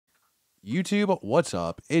YouTube, what's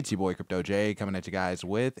up? It's your boy Crypto J coming at you guys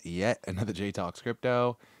with yet another J Talks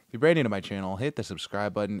Crypto. If you're brand new to my channel, hit the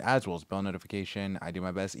subscribe button as well as bell notification. I do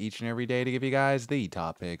my best each and every day to give you guys the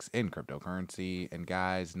top picks in cryptocurrency. And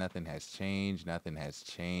guys, nothing has changed. Nothing has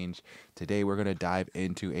changed. Today we're going to dive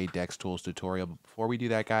into a DEXTools tutorial. But before we do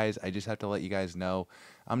that, guys, I just have to let you guys know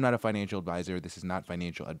I'm not a financial advisor. This is not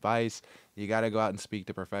financial advice. You got to go out and speak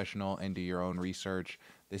to a professional and do your own research.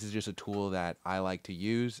 This is just a tool that I like to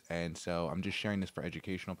use, and so I'm just sharing this for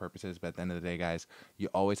educational purposes. But at the end of the day, guys, you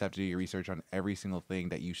always have to do your research on every single thing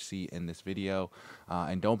that you see in this video.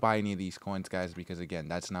 And don't buy any of these coins, guys, because again,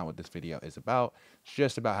 that's not what this video is about. It's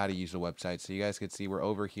just about how to use the website. So you guys can see we're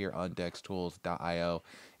over here on dextools.io,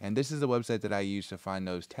 and this is the website that I use to find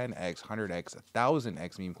those 10x, 100x,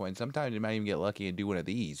 1000x meme coins. Sometimes you might even get lucky and do one of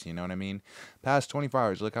these, you know what I mean? Past 24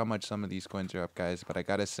 hours, look how much some of these coins are up, guys. But I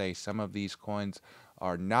gotta say, some of these coins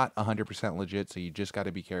are not 100% legit, so you just got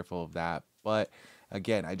to be careful of that. But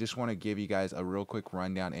again, I just want to give you guys a real quick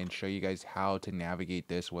rundown and show you guys how to navigate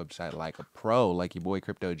this website like a pro, like your boy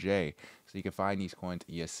Crypto J, so you can find these coins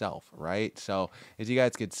yourself, right? So as you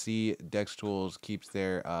guys can see, DEXTools keeps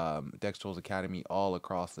their DEXTools Academy all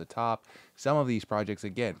across the top. Some of these projects,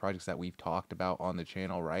 again, projects that we've talked about on the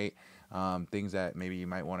channel, right? Things that maybe you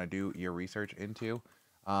might want to do your research into.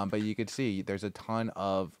 But you can see there's a ton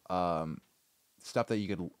of stuff that you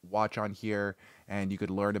could watch on here, and you could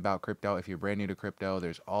learn about crypto if you're brand new to crypto.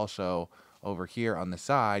 There's also over here on the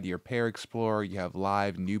side your pair explorer. You have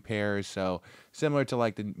live new pairs, so similar to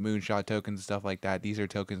like the moonshot tokens and stuff like that. These are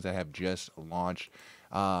tokens that have just launched.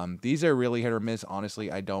 These are really hit or miss.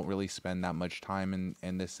 Honestly, I don't really spend that much time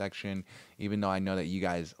in this section, even though I know that you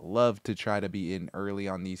guys love to try to be in early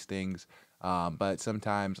on these things. But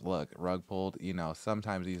sometimes, look, rug pulled,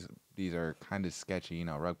 sometimes these are kind of sketchy,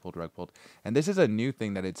 rug pulled. And this is a new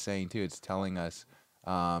thing that it's saying too. It's telling us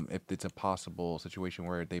if it's a possible situation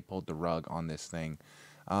where they pulled the rug on this thing.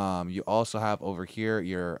 You also have over here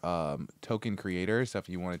your token creators. So if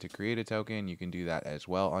you wanted to create a token, you can do that as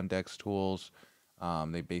well on DEXTools.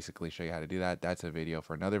 They basically show you how to do that. That's a video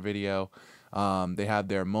for another video. They have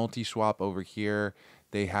their multi-swap over here.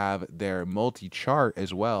 They have their multi-chart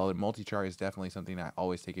as well. And multi-chart is definitely something that I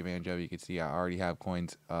always take advantage of. You can see I already have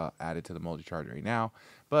coins added to the multi-chart right now.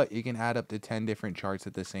 But you can add up to 10 different charts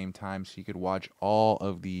at the same time. So you could watch all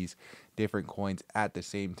of these different coins at the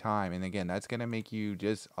same time. And again, that's going to make you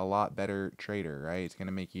just a lot better trader, right? It's going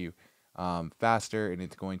to make you faster, and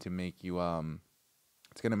it's going to make you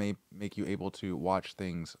make you able to watch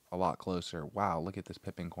things a lot closer. Wow, look at this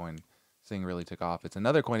Pippin coin. This thing really took off. It's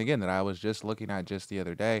another coin again that I was just looking at just the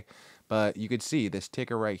other day. But you could see this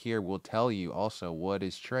ticker right here will tell you also what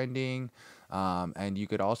is trending. And you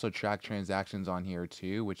could also track transactions on here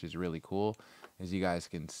too, which is really cool. As you guys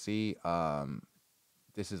can see,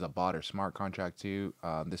 this is a bot or smart contract too.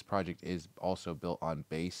 This project is also built on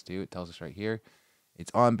Base too. It tells us right here.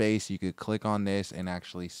 It's on Base. You could click on this and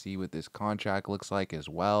actually see what this contract looks like as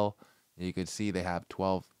well. You could see they have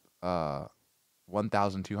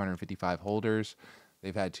 1,255 holders.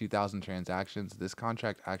 They've had 2,000 transactions. This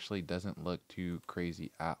contract actually doesn't look too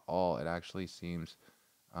crazy at all. It actually seems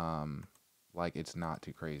like it's not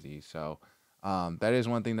too crazy. So that is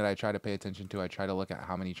one thing that I try to pay attention to. I try to look at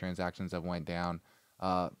how many transactions have went down.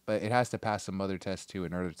 But it has to pass some other tests too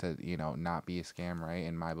in order to, not be a scam, right,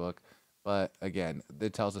 in my book. But again,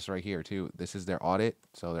 it tells us right here too, this is their audit.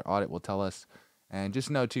 So their audit will tell us. And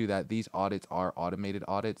just know too that these audits are automated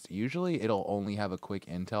audits. Usually it'll only have a quick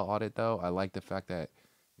Intel audit though. I like the fact that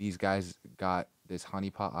these guys got this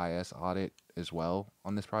Honeypot IS audit as well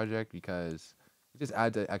on this project, because it just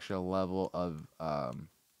adds an extra level of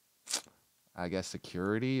I guess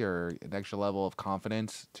security, or an extra level of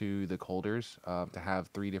confidence to the holders to have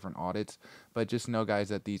 3 different audits. But just know, guys,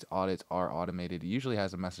 that these audits are automated. It usually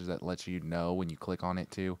has a message that lets you know when you click on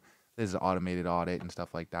it too. This is an automated audit and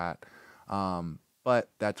stuff like that. But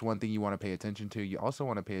that's one thing you want to pay attention to. You also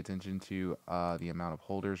want to pay attention to the amount of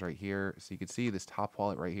holders right here. So you can see this top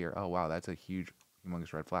wallet right here. Oh, wow, that's a huge,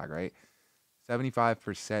 humongous red flag, right?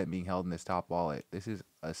 75% being held in this top wallet. This is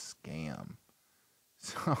a scam.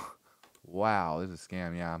 So... wow, this is a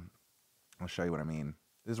scam, yeah. I'll show you what I mean.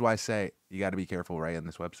 This is why I say you got to be careful, right, on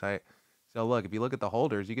this website. So look, if you look at the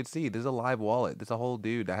holders, you can see there's a live wallet. There's a whole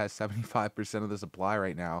dude that has 75% of the supply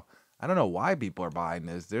right now. I don't know why people are buying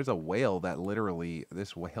this. There's a whale that literally,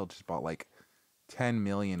 this whale just bought like 10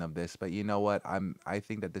 million of this. But you know what? I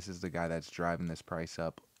think that this is the guy that's driving this price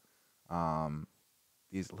up.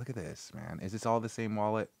 Look at this, man. Is this all the same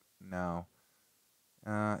wallet? No.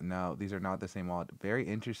 No, these are not the same wallet. Very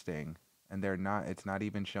interesting. And they're not, it's not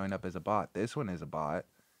even showing up as a bot. This one is a bot,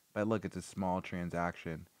 but look, it's a small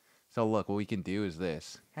transaction. So look, what we can do is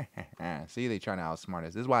this. See, they trying to outsmart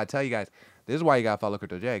us. This is why I tell you guys, this is why you gotta follow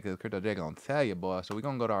Crypto J, because Crypto J gonna tell you, boy. So we're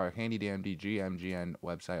gonna go to our handy dandy GMGN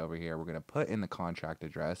website over here. We're gonna put in the contract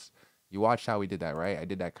address. You watched how we did that, right? I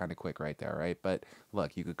did that kind of quick right there, right? But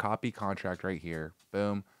look, you could copy contract right here.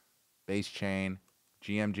 Boom. Base chain,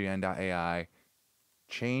 gmgn.ai.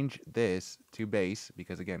 Change this to base,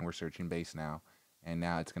 because again, we're searching base now. And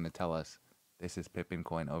now it's gonna tell us this is Pippin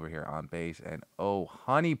coin over here on base. And oh,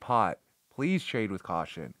 honeypot, please trade with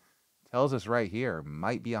caution. Tells us right here,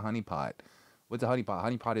 might be a honeypot. What's a honeypot?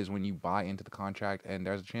 Honeypot is when you buy into the contract and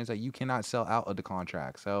there's a chance that you cannot sell out of the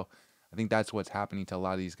contract. So I think that's what's happening to a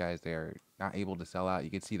lot of these guys. They're not able to sell out.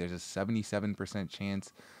 You can see there's a 77%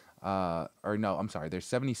 chance, or no, I'm sorry. There's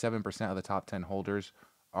 77% of the top 10 holders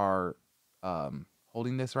are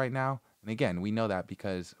holding this right now. And again, we know that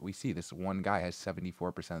because we see this one guy has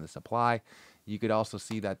 74% of the supply. You could also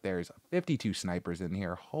see that there's 52 snipers in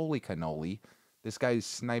here. Holy cannoli. This guy's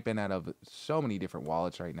sniping out of so many different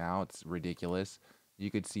wallets right now. It's ridiculous.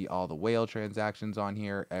 You could see all the whale transactions on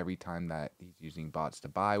here every time that he's using bots to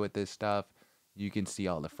buy with this stuff. You can see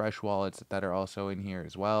all the fresh wallets that are also in here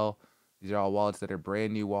as well. These are all wallets that are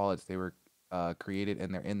brand new wallets. They were created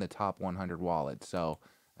and they're in the top 100 wallets. So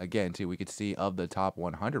again, too, we could see of the top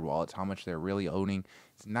 100 wallets how much they're really owning.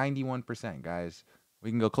 It's 91%, guys. We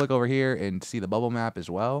can go click over here and see the bubble map as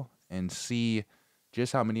well and see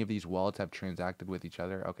just how many of these wallets have transacted with each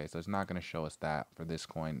other. Okay, so it's not going to show us that for this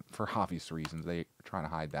coin for obvious reasons. They're trying to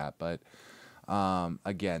hide that. But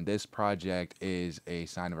again, this project is a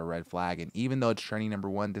sign of a red flag. And even though it's trending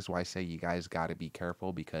 #1, this is why I say you guys got to be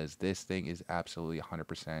careful, because this thing is absolutely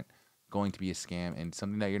 100% going to be a scam and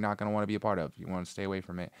something that you're not going to want to be a part of. You want to stay away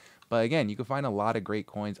from it. But again, you can find a lot of great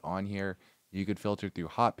coins on here. You could filter through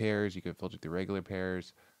hot pairs. You could filter through regular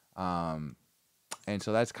pairs. And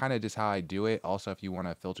so that's kind of just how I do it. Also, if you want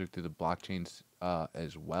to filter through the blockchains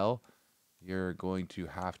as well, you're going to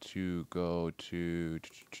have to go to,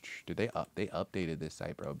 they updated this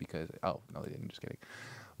site, bro, because, oh, no, they didn't, just kidding.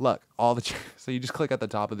 Look, all the, so you just click at the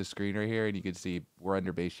top of the screen right here and you can see we're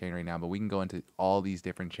under base chain right now, but we can go into all these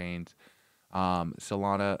different chains.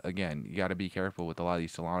 Solana, again, you got to be careful with a lot of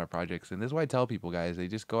these Solana projects. And this is why I tell people, guys, they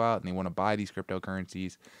just go out and they want to buy these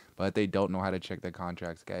cryptocurrencies, but they don't know how to check the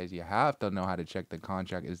contracts, guys. You have to know how to check the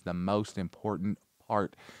contract. Is the most important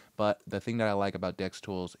part. But the thing that I like about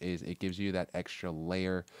DEXTools is it gives you that extra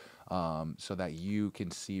layer so that you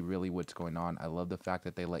can see really what's going on. I love the fact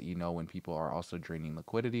that they let you know when people are also draining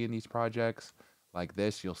liquidity in these projects. Like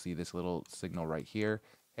this, you'll see this little signal right here.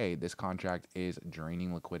 Hey, this contract is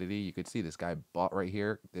draining liquidity. You could see this guy bought right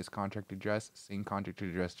here. This contract address, same contract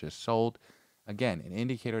address just sold. Again, an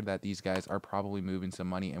indicator that these guys are probably moving some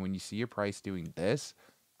money. And when you see your price doing this,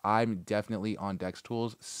 I'm definitely on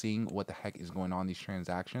DEXTools seeing what the heck is going on in these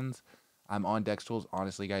transactions. I'm on DEXTools,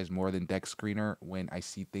 honestly, guys, more than DexScreener when I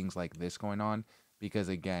see things like this going on. Because,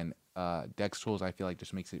 again, DEXTools, I feel like,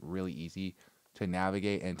 just makes it really easy to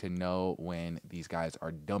navigate and to know when these guys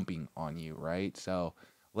are dumping on you, right? So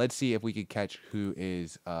let's see if we could catch who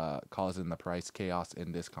is causing the price chaos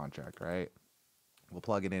in this contract, right? We'll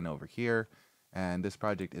plug it in over here. And this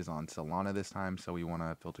project is on Solana this time, so we want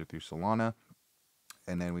to filter through Solana.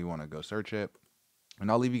 And then we want to go search it. And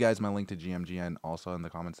I'll leave you guys my link to GMGN also in the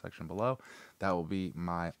comment section below. That will be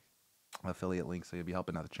my affiliate link, so you'll be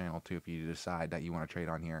helping out the channel too if you decide that you want to trade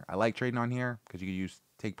on here. I like trading on here because you can use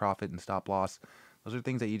take profit and stop loss. Those are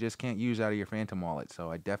things that you just can't use out of your Phantom wallet. So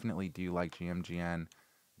I definitely do like GMGN.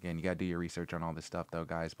 Again, you got to do your research on all this stuff though,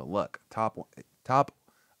 guys. But look, top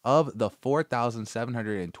of the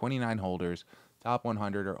 4,729 holders, top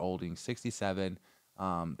 100 are holding 67.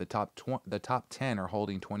 The top 10 are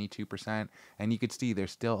holding 22%, and you could see there's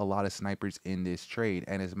still a lot of snipers in this trade.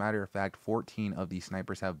 And as a matter of fact, 14 of these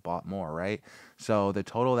snipers have bought more, right? So the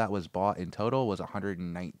total that was bought in total was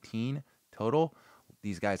 119 total.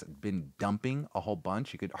 These guys have been dumping a whole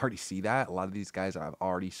bunch. You could already see that. A lot of these guys have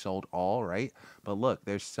already sold all, right? But look,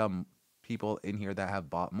 there's some people in here that have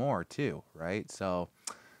bought more too, right? So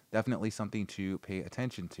definitely something to pay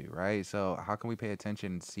attention to, right? So how can we pay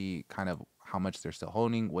attention and see kind of how much they're still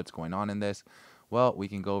holding, what's going on in this? Well, we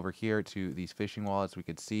can go over here to these phishing wallets. We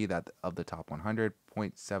could see that of the top 100,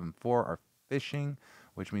 0.74 are phishing,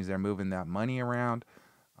 which means they're moving that money around.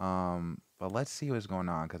 But let's see what's going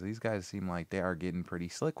on, because these guys seem like they are getting pretty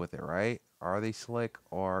slick with it, right? Are they slick,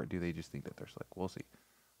 or do they just think that they're slick? We'll see.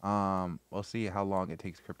 We'll see how long it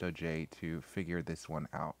takes Crypto J to figure this one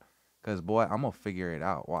out. Because, boy, I'm going to figure it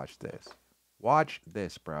out. Watch this. Watch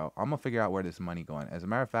this, bro. I'm going to figure out where this money going. As a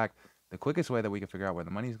matter of fact, the quickest way that we can figure out where the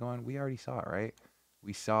money's going, we already saw it, right?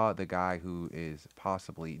 We saw the guy who is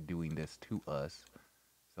possibly doing this to us.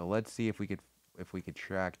 So let's see if we could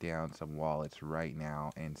track down some wallets right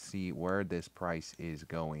now and see where this price is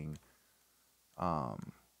going.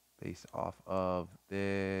 Um, Based off of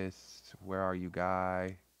this, where are you,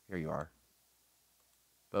 guy? Here you are.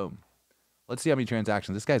 Boom. Let's see how many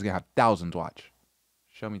transactions. This guy's gonna have thousands. Watch.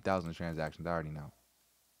 Show me thousands of transactions. I already know.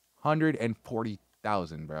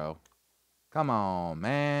 140,000, bro. Come on,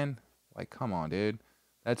 man. Like, come on, dude.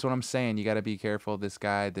 That's what I'm saying. You gotta be careful. This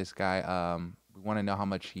guy, we want to know how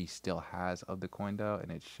much he still has of the coin though,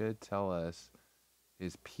 and it should tell us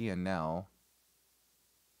his P&L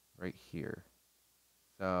right here.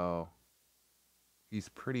 So he's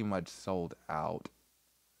pretty much sold out.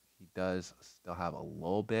 He does still have a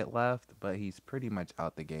little bit left, but he's pretty much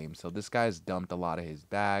out the game. So this guy's dumped a lot of his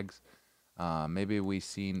bags. Maybe we've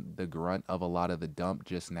seen the grunt of a lot of the dump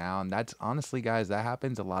just now. And that's honestly, guys, that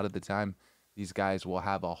happens a lot of the time. These guys will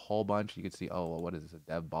have a whole bunch. You could see, oh, well, what is this, a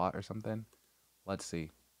dev bot or something? Let's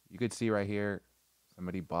see. You could see right here,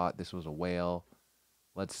 somebody bought, this was a whale.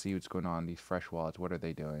 Let's see what's going on. These fresh wallets, what are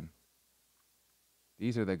they doing?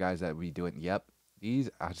 These are the guys that be doing, yep. I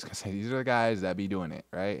was just gonna say, these are the guys that be doing it,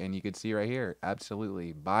 right? And you could see right here,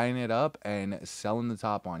 absolutely buying it up and selling the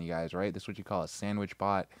top on you guys, right? This is what you call a sandwich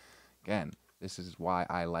bot. Again, this is why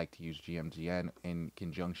I like to use GMGN in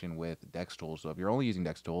conjunction with DEXTools. So if you're only using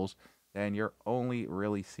DEXTools, then you're only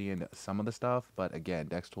really seeing some of the stuff. But again,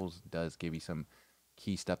 DEXTools does give you some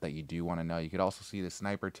key stuff that you do want to know. You could also see the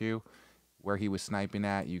sniper too, where he was sniping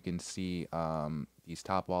at. You can see these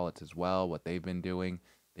top wallets as well, what they've been doing.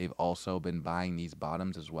 They've also been buying these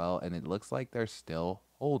bottoms as well, and it looks like they're still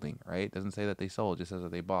holding, right? It doesn't say that they sold, just says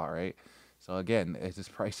that they bought, right? So again, as this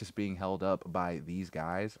price is being held up by these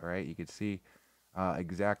guys, right? You can see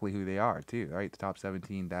exactly who they are too, right? The top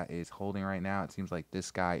 17 that is holding right now. It seems like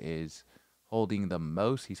this guy is holding the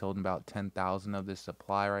most. He's holding about 10,000 of this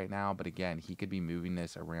supply right now, but again, he could be moving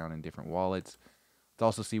this around in different wallets. Let's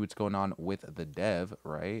also see what's going on with the dev,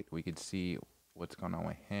 right? We could see what's going on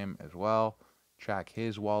with him as well. Track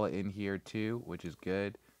his wallet in here too, which is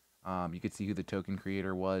good. You could see who the token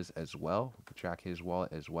creator was as well. We could track his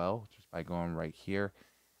wallet as well just by going right here.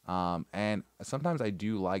 And sometimes I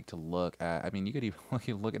do like to look at, I mean, you could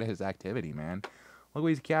even look at his activity, man. Look what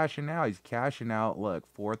he's cashing out. He's cashing out, look,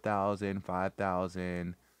 4,000,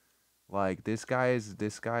 5,000. Like this guy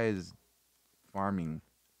is farming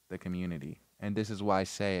the community. And this is why I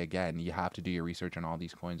say, again, you have to do your research on all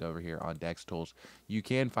these coins over here on DEXTools. You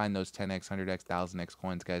can find those 10x, 100x, 1000x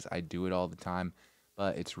coins, guys. I do it all the time.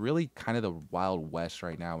 But it's really kind of the Wild West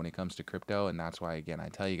right now when it comes to crypto. And that's why, again, I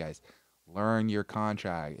tell you guys, learn your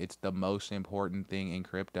contract. It's the most important thing in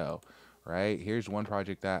crypto, right? Here's one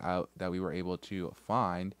project that we were able to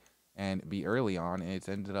find and be early on. And it's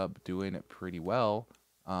ended up doing it pretty well.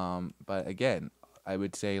 But again, I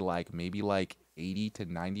would say maybe 80 to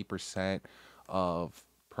 90% of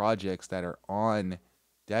projects that are on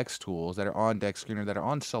DEXTools, that are on DexScreener, that are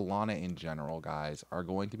on Solana in general, guys, are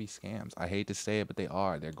going to be scams. I hate to say it, but they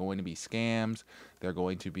are. They're going to be scams. They're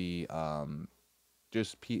going to be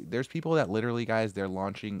there's people that literally, guys, they're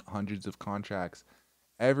launching hundreds of contracts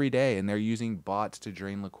every day, and they're using bots to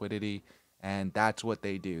drain liquidity. And that's what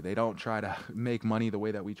they do. They don't try to make money the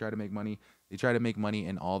way that we try to make money. They try to make money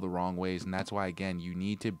in all the wrong ways. And that's why, again, you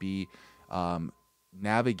need to be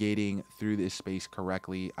navigating through this space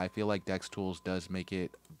correctly. I feel like DEXTools does make it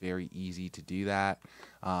very easy to do that.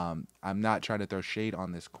 I'm not trying to throw shade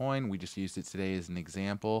on this coin. We just used it today as an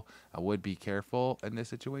example. I would be careful in this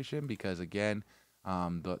situation because, again,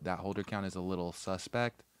 that holder count is a little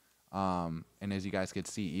suspect. And as you guys can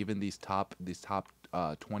see, even these top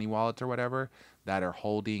 20 wallets or whatever that are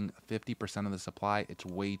holding 50% of the supply, it's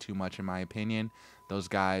way too much in my opinion. Those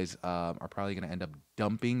guys are probably going to end up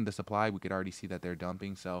dumping the supply. We could already see that they're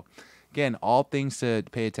dumping. So again, all things to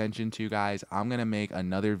pay attention to, guys. I'm going to make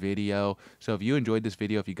another video. So if you enjoyed this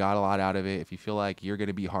video, if you got a lot out of it, if you feel like you're going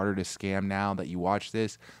to be harder to scam now that you watch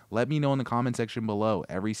this, let me know in the comment section below.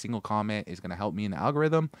 Every single comment is going to help me in the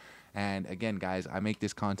algorithm. And again, guys, I make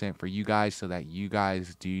this content for you guys so that you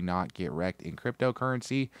guys do not get wrecked in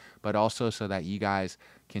cryptocurrency, but also so that you guys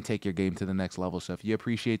can take your game to the next level. So if you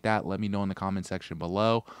appreciate that, let me know in the comment section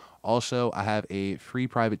below. Also, I have a free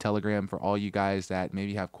private Telegram for all you guys that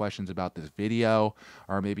maybe have questions about this video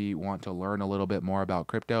or maybe want to learn a little bit more about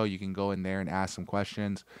crypto. You can go in there and ask some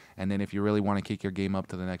questions. And then if you really want to kick your game up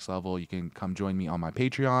to the next level, you can come join me on my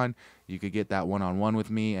Patreon. You could get that one-on-one with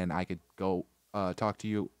me, and I could go talk to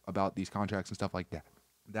you about these contracts and stuff like that.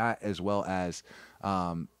 That as well as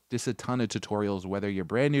just a ton of tutorials, whether you're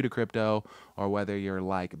brand new to crypto or whether you're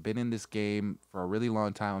been in this game for a really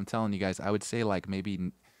long time. I'm telling you guys, I would say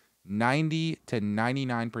maybe 90 to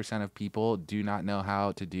 99% of people do not know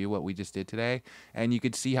how to do what we just did today. And you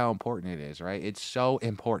could see how important it is, right? It's so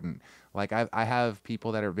important. Like I have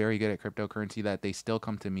people that are very good at cryptocurrency that they still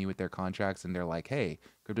come to me with their contracts and they're like, hey,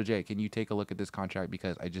 Crypto J, can you take a look at this contract?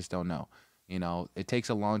 Because I just don't know. You know, it takes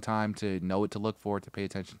a long time to know what to look for, to pay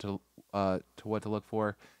attention to what to look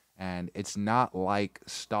for. And it's not like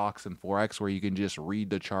stocks and Forex where you can just read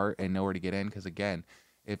the chart and know where to get in. Because again,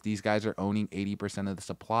 if these guys are owning 80% of the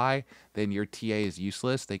supply, then your TA is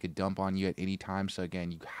useless. They could dump on you at any time. So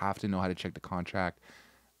again, you have to know how to check the contract.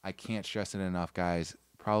 I can't stress it enough, guys.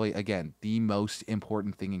 Probably, again, the most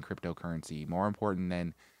important thing in cryptocurrency, more important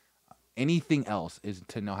than anything else, is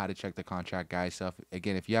to know how to check the contract, guys. So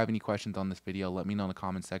again, if you have any questions on this video, let me know in the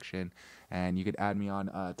comment section, and you could add me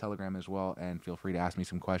on Telegram as well, and feel free to ask me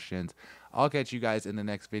some questions. I'll catch you guys in the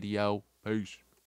next video. Peace.